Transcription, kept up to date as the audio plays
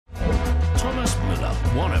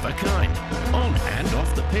one of a kind. On and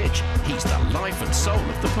off the pitch, he's the life and soul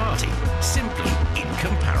of the party. Simply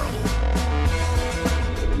incomparable.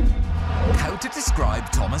 How to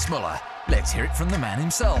describe Thomas Muller? Let's hear it from the man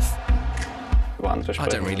himself. I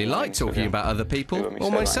don't really like talking about other people, or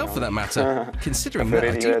myself for that matter, considering that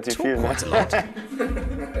I do talk quite a lot.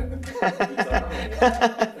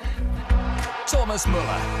 Thomas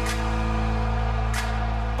Muller,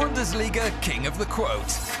 Bundesliga king of the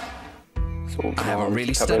quote. I haven't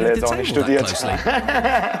really studied the table that closely.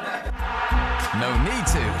 No need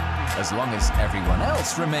to, as long as everyone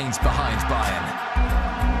else remains behind Bayern.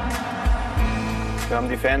 Wir haben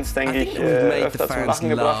die Fans, denke ich, öfter zum Lachen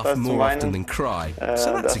gebracht als zum Weinen.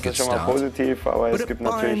 Das ist schon mal positiv, aber es gibt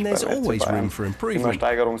natürlich beim FC Bayern immer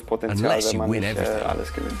Steigerungspotenzial, wenn man nicht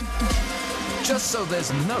alles gewinnt. Just so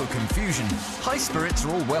there's no confusion, high spirits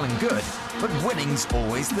are all well and good, but winning's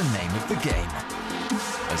always the name of the game.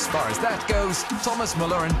 As far as that goes, Thomas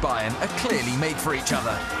Muller and Bayern are clearly made for each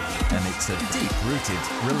other, and it's a deep-rooted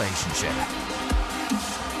relationship.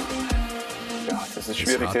 Es ist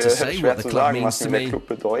schwer zu sagen, was mir der Club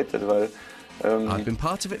bedeutet, weil I've been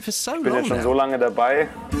part of it for so ich bin long jetzt schon now. so lange dabei.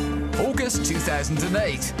 August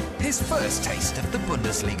 2008, his first taste of the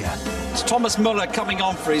Bundesliga. It's Thomas Muller coming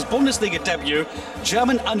on for his Bundesliga debut,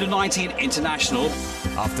 German under-19 international.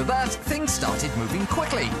 After that, things started moving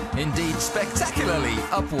quickly, indeed spectacularly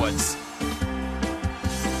upwards.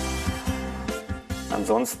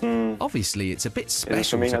 Ansonsten Obviously, it's a bit ist es für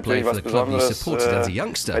special mich to play natürlich for was the club you Besonderes, supported as a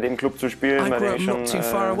youngster. bei dem Club zu spielen, I bei grew dem up ich not schon too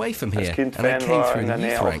far away from als here, Kind and I Fan came war, through in the der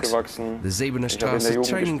Nähe youth ranks. aufgewachsen. The Ich habe in der Zebenerstraße Jugend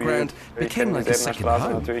training ground gespielt. Ich became kenne like die a Säbener second Straße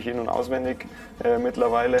home. natürlich in- und auswendig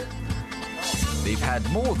mittlerweile. They've had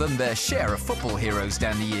more than their share of football heroes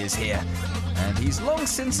down the years here, and he's long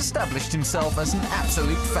since established himself as an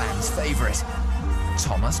absolute fan's favourite.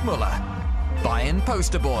 Thomas Muller, Bayern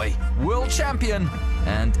poster boy, world champion,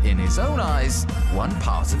 and in his own eyes, one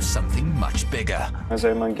part of something much bigger. Also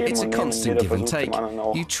immer ein Geben It's a und Nehmen. constant Jeder give and versucht dem take. anderen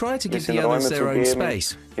auch You try to ein give bisschen the others Räume their zu own geben.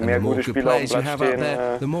 space. Je And mehr the more gute good Spieler auf dem players you Platz have out stehen,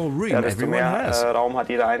 there, the more room ja, desto everyone mehr has. Raum hat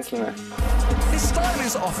jeder Einzelne. His style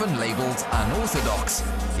is often labelled unorthodox.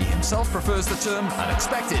 He himself prefers the term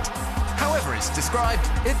unexpected. However it's described,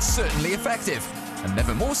 it's certainly effective, and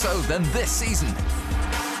never more so than this season.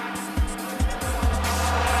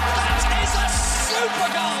 That is a super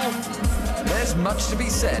goal! There's much to be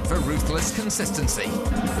said for ruthless consistency.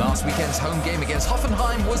 Last weekend's home game against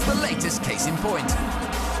Hoffenheim was the latest case in point.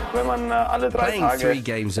 Wenn man alle 3 Playing Tage, 3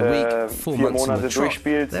 games a week, 4 4 months in Monate the trot,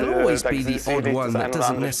 durchspielt, there'll always da be ist the odd sicherlich one das that ein oder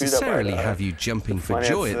doesn't andere Spiel necessarily dabei. have you jumping for Man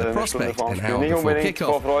joy jetzt at the eine Stunde prospect vorm and Spiel how nicht before unbedingt vor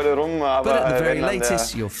kick-off. Freude rum, aber But at the very wenn dann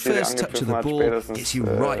latest, der your Schiri first touch of angepfiffen the hat, ball spätestens, gets you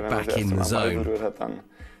right wenn back das in the erste Mal zone. berührt hat, dann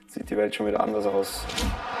sieht die Welt schon wieder anders aus.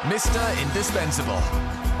 Mr. Indispensable.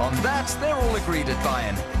 On that, they're all agreed at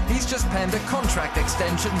Bayern. He's just penned a contract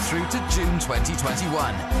extension through to June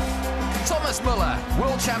 2021. Thomas Muller,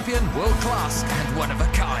 world champion, world class, and one of a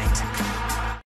kind.